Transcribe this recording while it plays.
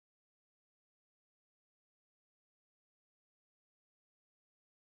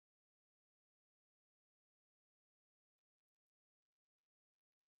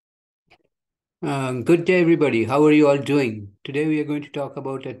Good day, everybody. How are you all doing? Today, we are going to talk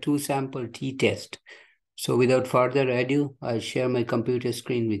about a two-sample t-test. So without further ado, I'll share my computer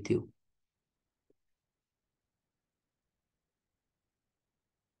screen with you.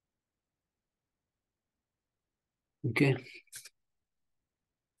 Okay.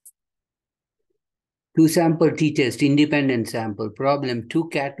 Two-sample t-test, independent sample. Problem: two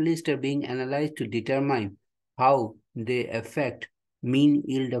catalysts are being analyzed to determine how they affect mean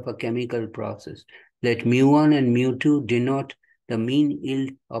yield of a chemical process. Let mu1 and mu2 denote the mean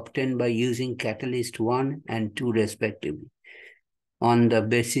yield obtained by using catalyst 1 and 2 respectively on the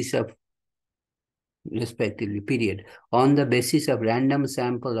basis of period. On the basis of random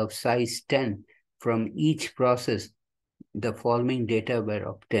sample of size 10 from each process, the following data were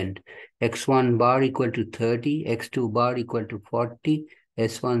obtained. X1 bar equal to 30, X2 bar equal to 40,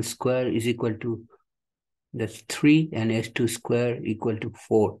 S1 square is equal to that's 3, and S2 square equal to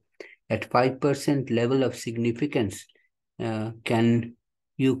 4. At 5% level of significance, can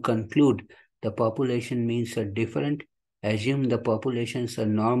you conclude the population means are different? Assume the populations are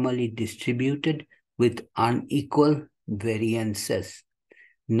normally distributed with unequal variances.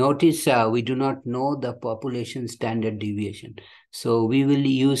 Notice we do not know the population standard deviation. So we will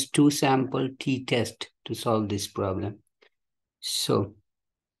use two-sample t-test to solve this problem. So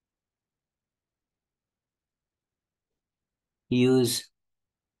use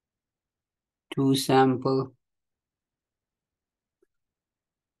two-sample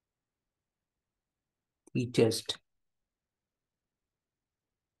t-test.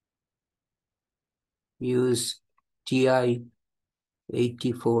 Use TI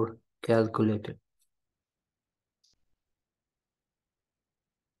 84 calculator.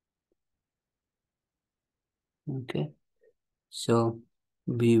 Okay, so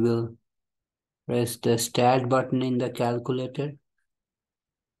we will press the start button in the calculator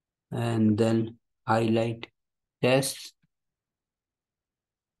and then highlight tests,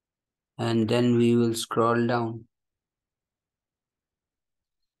 and then we will scroll down.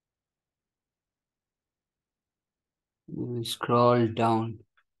 We will scroll down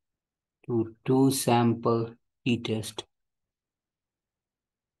to two-sample t-test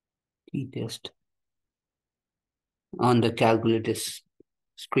on the calculator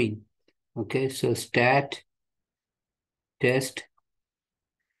screen. Okay, so stat test,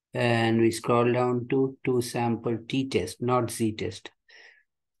 and we scroll down to two-sample t-test, not z-test.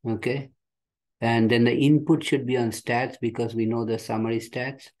 Okay, and then the input should be on stats because we know the summary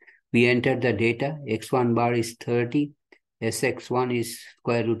stats. We enter the data. X1 bar is 30, Sx1 is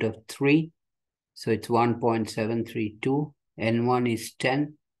square root of 3, so it's 1.732, N1 is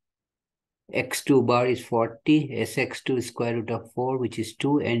 10, X2 bar is 40, Sx2 is square root of 4, which is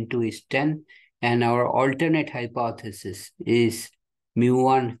 2, N2 is 10, and our alternate hypothesis is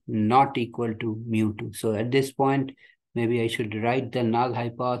mu1 not equal to mu2. So at this point, maybe I should write the null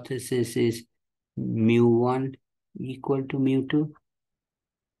hypothesis is mu1 equal to mu2,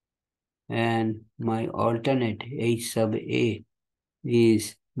 and my alternate H sub A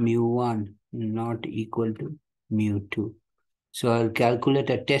is mu1 not equal to mu2. So I'll calculate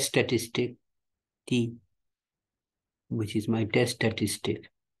a test statistic T, which is my test statistic.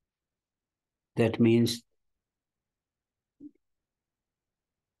 That means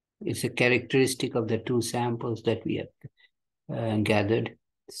it's a characteristic of the two samples that we have gathered.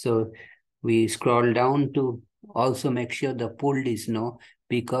 So we scroll down to also make sure the pooled is no,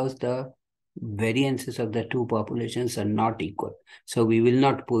 because the variances of the two populations are not equal. So we will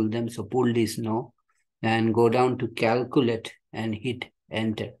not pool them. So pooled is no, and go down to calculate and hit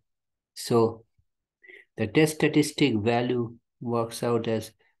enter. So the test statistic value works out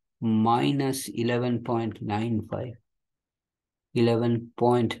as minus 11.95.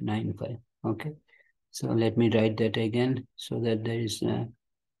 11.95. Okay. So let me write that again so that there is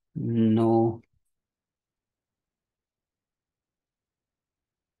no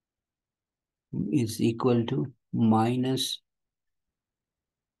is equal to minus.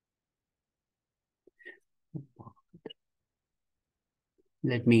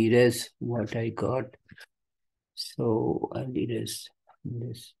 Let me erase what I got. So I'll erase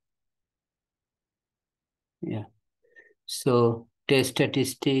this. Yeah. So test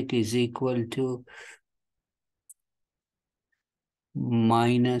statistic is equal to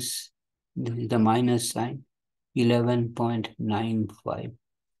minus, this is the minus sign, 11.95.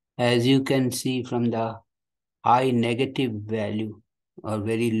 As you can see from the high negative value or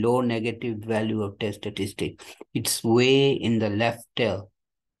very low negative value of test statistic, it's way in the left tail,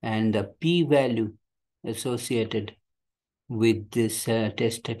 and the p-value associated with this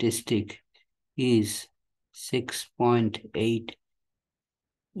test statistic is 6.8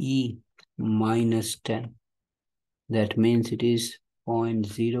 E minus 10. That means it is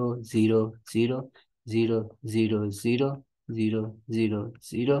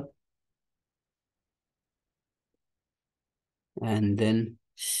 0.000000000, and then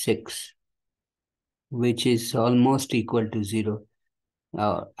 6, which is almost equal to 0.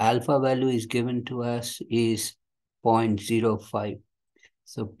 Our alpha value is given to us is 0.05.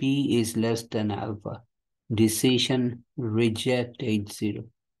 So P is less than alpha. Decision reject 80.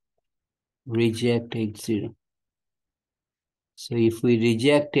 Reject 80. So if we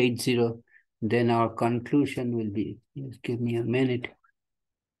reject 80, then our conclusion will be, just give me a minute.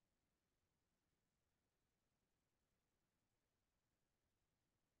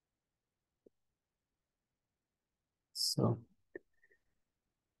 So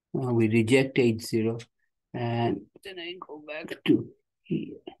we reject 80, and then I go back to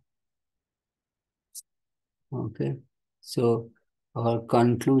here. Okay. So our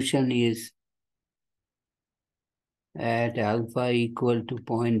conclusion is at alpha equal to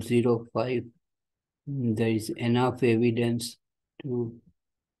 0.05, there is enough evidence to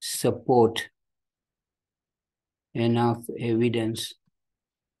support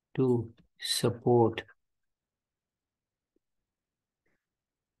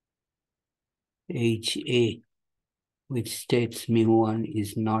HA, which states mu1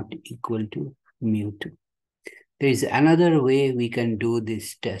 is not equal to mu2. There is another way we can do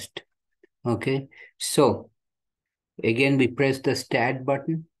this test. Okay, so again we press the stat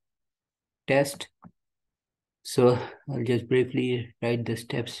button, test. So I'll just briefly write the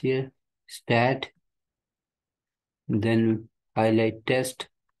steps here. Stat, then highlight test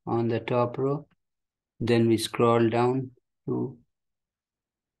on the top row. Then we scroll down to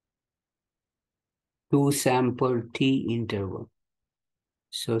 2 sample T interval.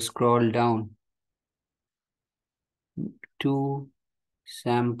 So scroll down, 2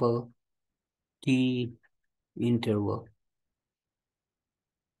 sample T interval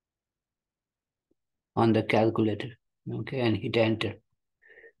on the calculator. Okay, and hit enter.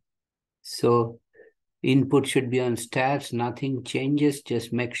 So input should be on stats, nothing changes,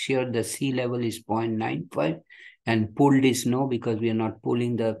 just make sure the C level is 0.95 and pulled is no, because we are not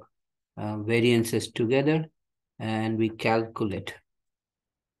pulling the variances together, and we calculate.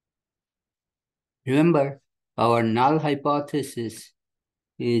 Remember, our null hypothesis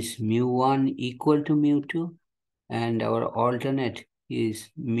is mu1 equal to mu2, and our alternate is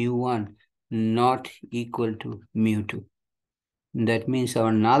mu1 not equal to mu2. That means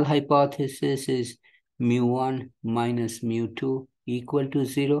our null hypothesis is mu1 minus mu2 equal to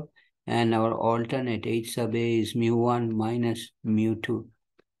 0, and our alternate H sub A is mu1 minus mu2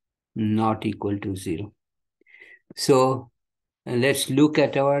 not equal to 0. So let's look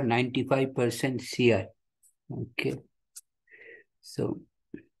at our 95% CI. Okay. So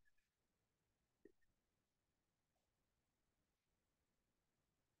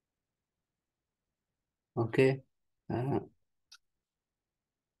okay.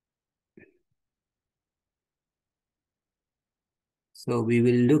 So we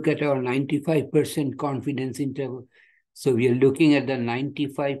will look at our 95% confidence interval. So we are looking at the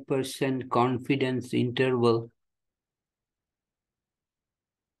 95% confidence interval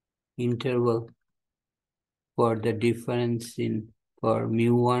for the difference for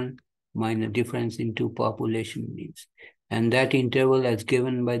mu1 minus difference in two population means. And that interval as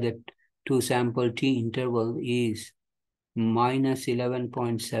given by the 2 sample T interval is minus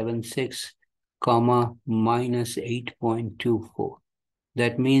 11.76, comma, minus 8.24.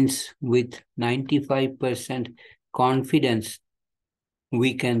 That means with 95% confidence,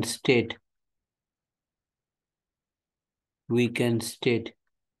 we can state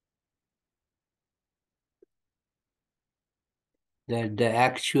that the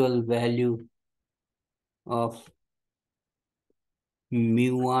actual value of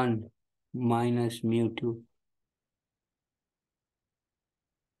mu1 minus mu2,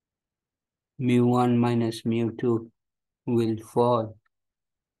 mu1 minus mu2 will fall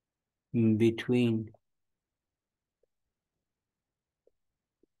between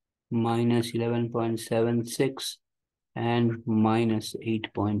minus 11.76 and minus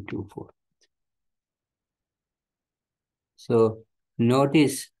 8.24. So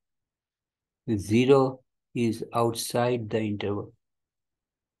notice 0 is outside the interval.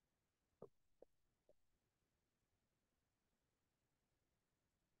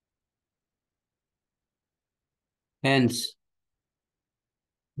 Hence,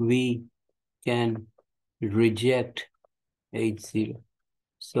 we can reject H0.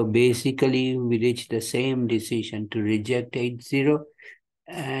 So basically, we reach the same decision to reject H0,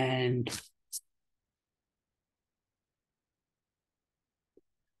 and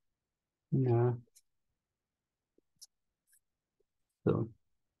No. So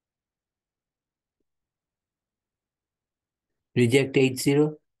reject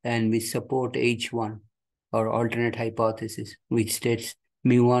H0 and we support H1 or alternate hypothesis, which states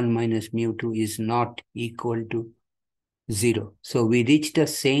mu1 minus mu2 is not equal to 0. So we reach the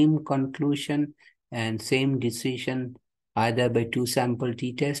same conclusion and same decision either by two sample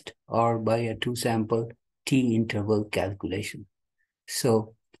t-test or by a two sample t-interval calculation.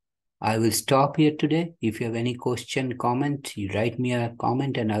 So I will stop here today. If you have any question, comment, you write me a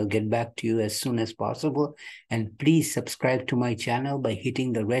comment and I'll get back to you as soon as possible. And please subscribe to my channel by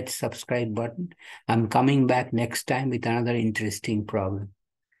hitting the red subscribe button. I'm coming back next time with another interesting problem.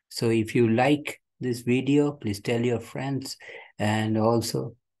 So if you like this video, please tell your friends and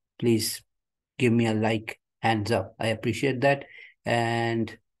also please give me a like, hands up. I appreciate that.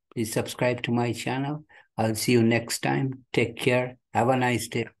 And please subscribe to my channel. I'll see you next time. Take care. Have a nice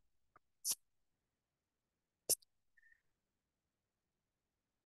day.